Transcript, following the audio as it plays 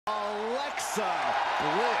Alexa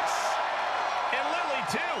Bliss. And Lily,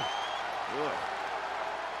 too. Ugh.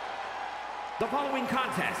 The following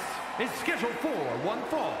contest is scheduled for one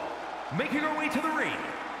fall. Making her way to the ring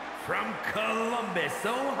from Columbus,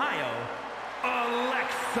 Ohio,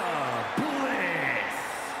 Alexa Bliss.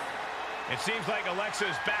 It seems like Alexa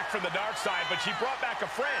is back from the dark side, but she brought back a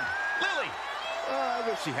friend, Lily. I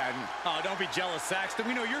wish she hadn't. Oh, don't be jealous, Saxton.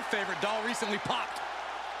 We know your favorite doll recently popped.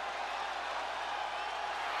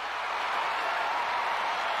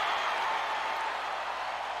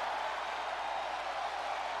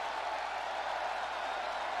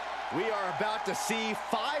 We are about to see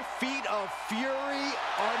 5 feet of fury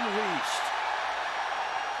unleashed.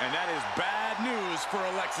 And that is bad news for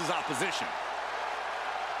Alexa's opposition.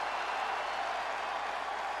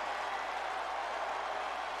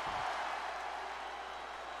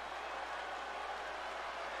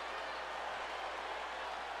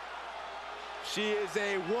 She is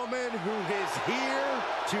a woman who is here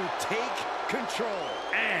to take control.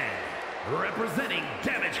 And representing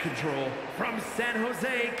Damage Control from San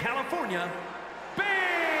Jose, California, Bailey.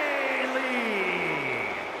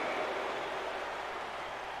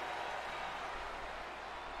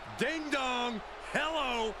 Ding dong,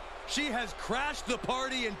 hello. She has crashed the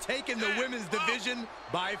party and taken the women's division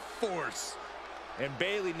by force. And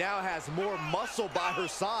Bailey now has more muscle by her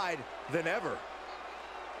side than ever.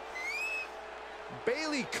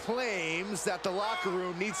 Bailey claims that the locker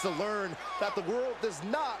room needs to learn that the world does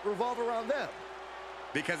not revolve around them.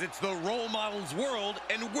 Because it's the role model's world,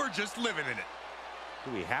 and we're just living in it.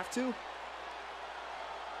 Do we have to?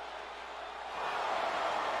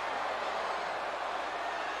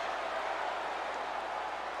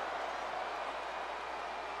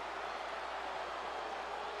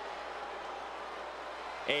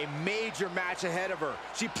 A major match ahead of her.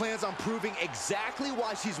 She plans on proving exactly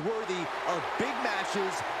why she's worthy of big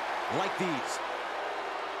matches like these.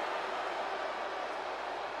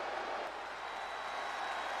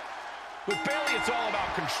 With Bailey, it's all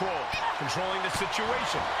about control. Controlling the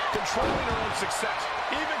situation, controlling her own success,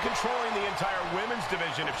 even controlling the entire women's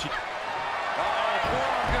division if she...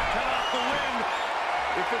 Forearm gonna cut off the wind.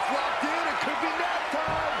 If it's locked in, it could be nap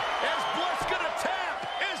time. Is Bliss gonna tap?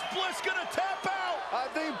 Is Bliss gonna tap out? I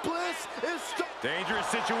think Bliss is... Dangerous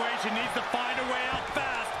situation, needs to find a way out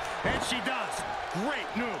fast, and she does. Great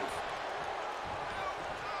move.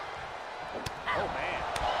 Oh, man.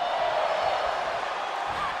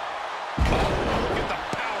 Look at the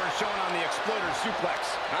power shown on the exploder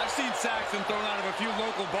suplex. I've seen Saxton thrown out of a few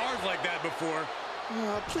local bars like that before.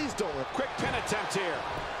 Please don't. Quick pin attempt here.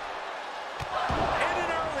 And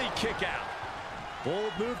an early kick out.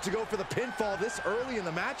 Bold move to go for the pinfall this early in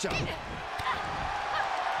the matchup.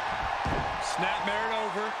 Snapmare it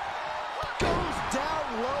over. Goes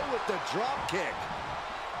down low with the drop kick.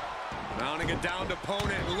 Mounting a downed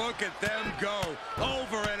opponent. Look at them go.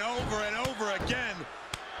 Over and over and over again.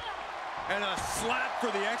 And a slap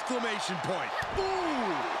for the exclamation point.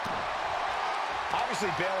 Ooh!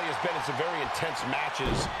 Obviously, Bailey has been in some very intense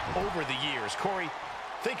matches over the years. Corey,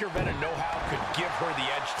 think her vet and know-how could give her the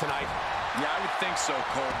edge tonight? Yeah, I would think so,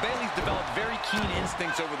 Cole. Bailey's developed very keen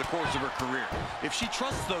instincts over the course of her career. If she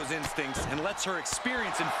trusts those instincts and lets her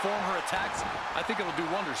experience inform her attacks, I think it'll do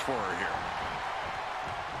wonders for her here.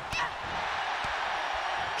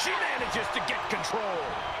 She manages to get control.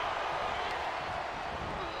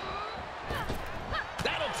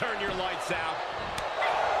 That'll turn your lights out.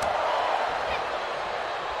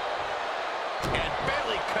 And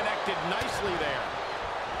Bailey connected nicely there.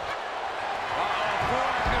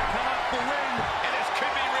 Forearm's gonna come off the ring. And this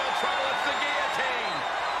could be real trouble. It's the guillotine.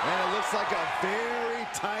 And it looks like a very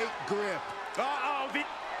tight grip.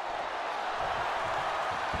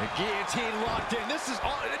 The guillotine locked in. This is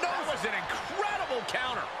all. No, That was an incredible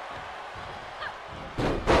counter.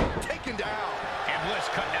 taken down. And Bliss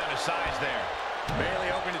cut down to size there. Bailey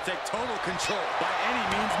hoping to take total control by any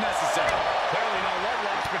means necessary. Clearly no love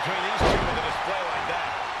lost between these two with a display like that.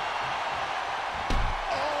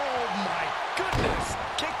 Oh, my goodness.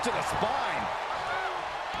 Kick to the spine.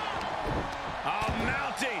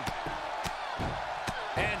 Mounting.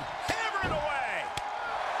 And hammering away.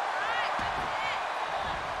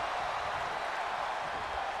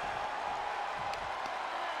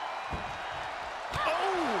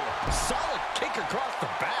 Oh, solid kick across the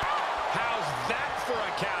back. How's that for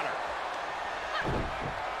a counter?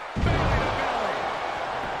 Belly to belly.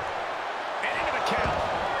 And into the count.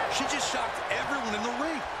 She just shocked everyone in the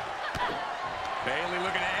ring. Bailey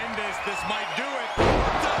looking to end this. This might do it.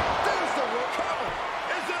 There's the rope. Cover.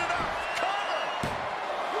 Is it enough? Cover.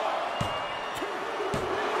 1, 2.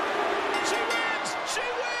 She wins. She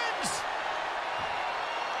wins.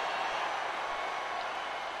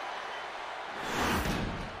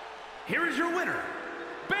 Here is your winner,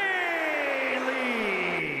 Bailey.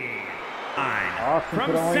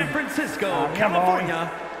 From San Francisco,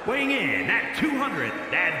 California, weighing in at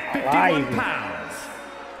 251 pounds.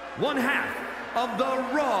 One half of the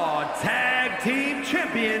Raw Tag Team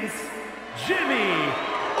Champions, Jimmy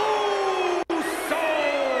Uso.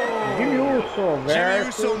 Jimmy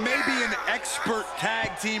Uso may be an expert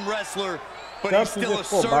tag team wrestler, but he's still a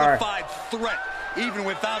certified threat, even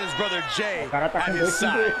without his brother Jay at his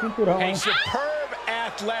side. A superb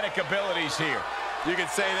athletic abilities here. You could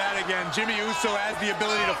say that again. Jimmy Uso has the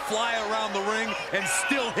ability to fly around the ring and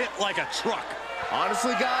still hit like a truck.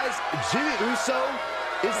 Honestly, guys, Jimmy Uso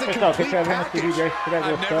is the Pessoal, quem complete estiver vendo esse package. vídeo aí, se estiver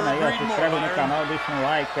gostando aí, ó, se inscreve no canal, deixa um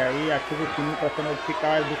like aí, ativa o sininho para ser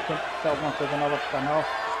notificado de sempre que sair alguma coisa nova pro canal.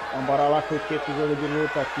 Então bora lá curtir esse jogo de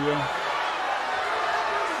luta aqui, hein?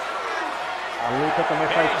 A luta também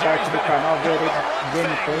faz parte do canal, verei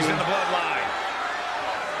gameplay.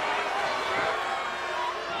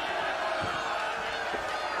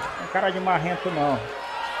 Não tem cara de marrento não.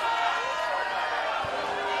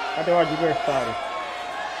 Cadê o adversário?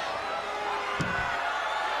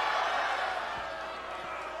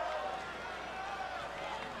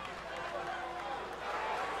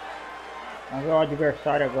 Vamos ver o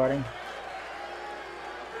adversário agora, hein?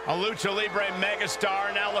 A Lucha Libre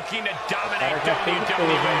megastar now looking to dominate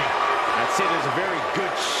WWE. I'd say there's a very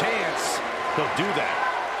good chance he'll do that.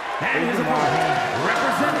 And his opponent,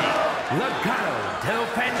 representing Legado del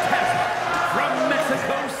Fantasma from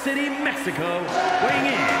Mexico City, Mexico,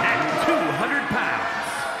 weighing in at 200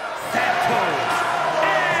 pounds, Santos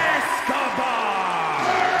Escobar.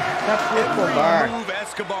 Every move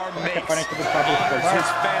Escobar makes honors his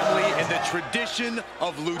family and the tradition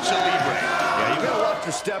of Lucha Libre. Yeah, you gotta watch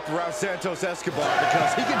your step around Santos Escobar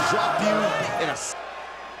because he can drop you in a...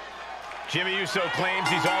 Jimmy Uso claims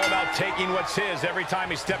he's all about taking what's his. Every time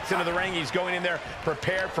he steps into the ring, he's going in there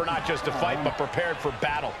prepared for not just a fight, but prepared for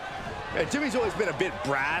battle. Yeah, Jimmy's always been a bit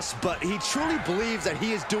brash, but he truly believes that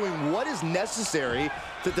he is doing what is necessary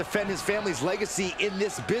to defend his family's legacy in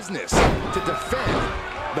this business, to defend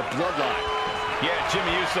the bloodline. Yeah,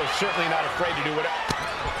 Jimmy Uso's certainly not afraid to do whatever.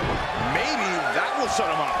 Maybe that will shut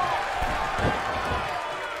him up.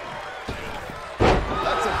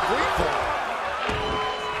 That's a free fall.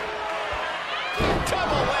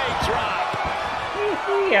 Double leg drop.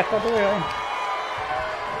 Essa doeu, hein?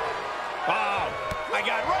 Oh, I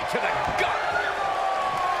got right to the gut.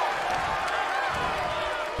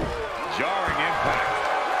 Jarring impact.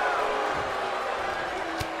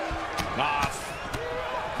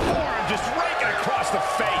 Forearm just raking across the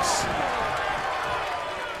face.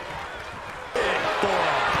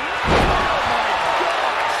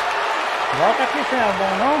 Volta aqui, se é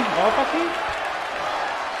bom não? Volta aqui.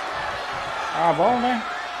 Ah, bom, né?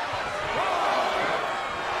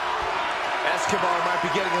 Escobar might be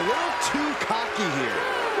getting a little too cocky here.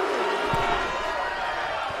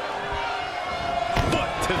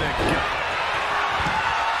 Foot to the gut.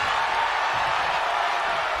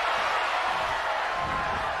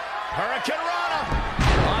 Hurricane Rana.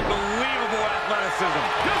 Unbelievable athleticism.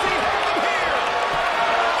 Does he have him here?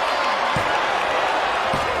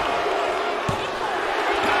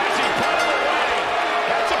 As he put him away.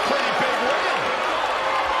 That's a pretty big win.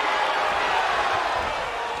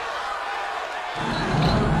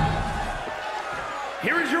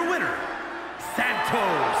 Here is your winner,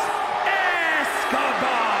 Santos Escobar.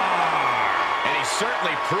 And he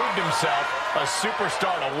certainly proved himself a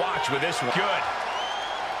superstar to watch with this one. Good.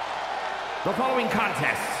 The following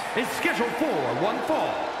contest is scheduled for one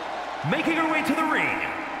fall. Making her way to the ring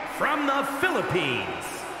from the Philippines,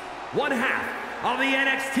 one half of the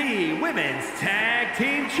NXT Women's Tag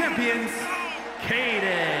Team Champions,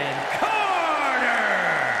 Kaden Carter.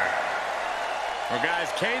 Well, guys,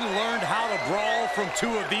 Caden learned how to brawl from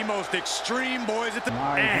two of the most extreme boys at the...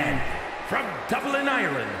 And from Dublin,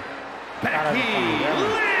 Ireland, Becky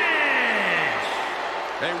Lynch.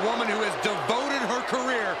 A woman who has devoted her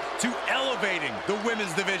career to elevating the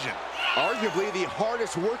women's division. Arguably the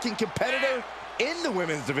hardest working competitor in the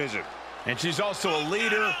women's division. And she's also a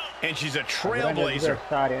leader, and she's a trailblazer.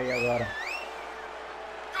 Adversário aí agora.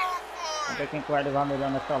 Vamos ver quem que vai levar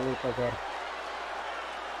melhor nessa luta agora.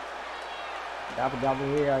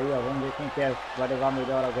 WWE aí, ó. Vamos ver quem que vai levar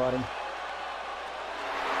melhor agora, hein.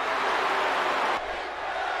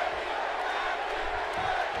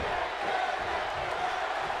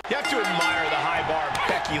 You have to admire the high bar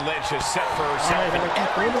Becky Lynch has set for herself and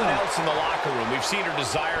everyone else in the locker room. We've seen her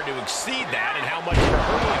desire to exceed that and how much of a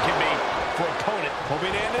hurdle it can be for opponent.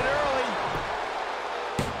 Hoping to end it early.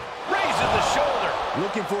 Raises the shoulder.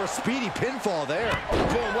 Looking for a speedy pinfall there.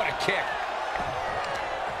 Boom, what a kick.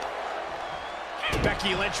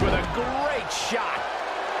 Becky Lynch with a great shot.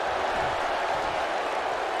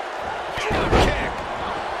 Drop kick.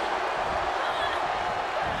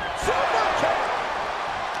 Super kick.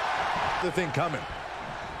 The thing coming.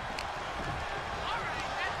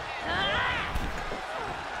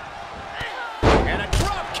 And a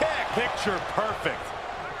drop kick. Picture perfect.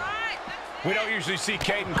 We don't usually see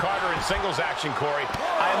Caden Carter in singles action, Corey.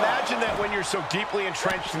 I imagine that when you're so deeply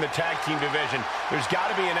entrenched in the tag team division, there's got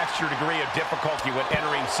to be an extra degree of difficulty when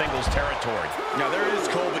entering singles territory. Now, there is,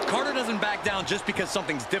 Cole, but Carter doesn't back down just because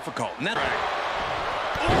something's difficult. And that's right.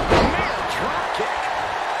 Oh, man, drop kick.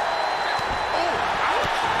 Oh,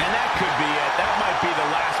 ouch. And that could be it. That might be the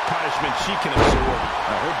last punishment she can absorb.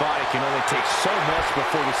 Now, her body can only take so much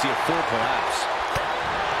before we see a full collapse.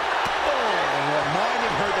 Oh,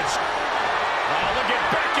 reminding her that oh, look at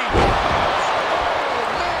Becky. Oh,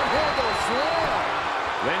 man, handle slam.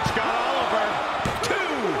 Lynch got all of her. 2.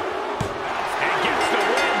 And gets the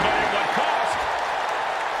win, but at what cost?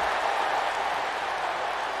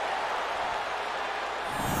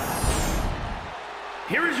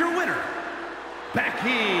 Here is your winner,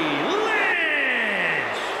 Becky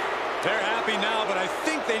Lynch. They're happy now, but I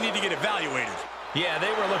think they need to get evaluated. Yeah,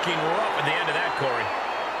 they were looking rough at the end of that, Corey.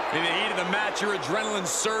 In the heat of the match, your adrenaline's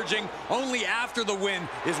surging. Only after the win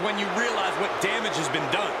is when you realize what damage has been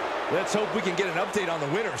done. Let's hope we can get an update on the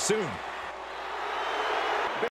winner soon.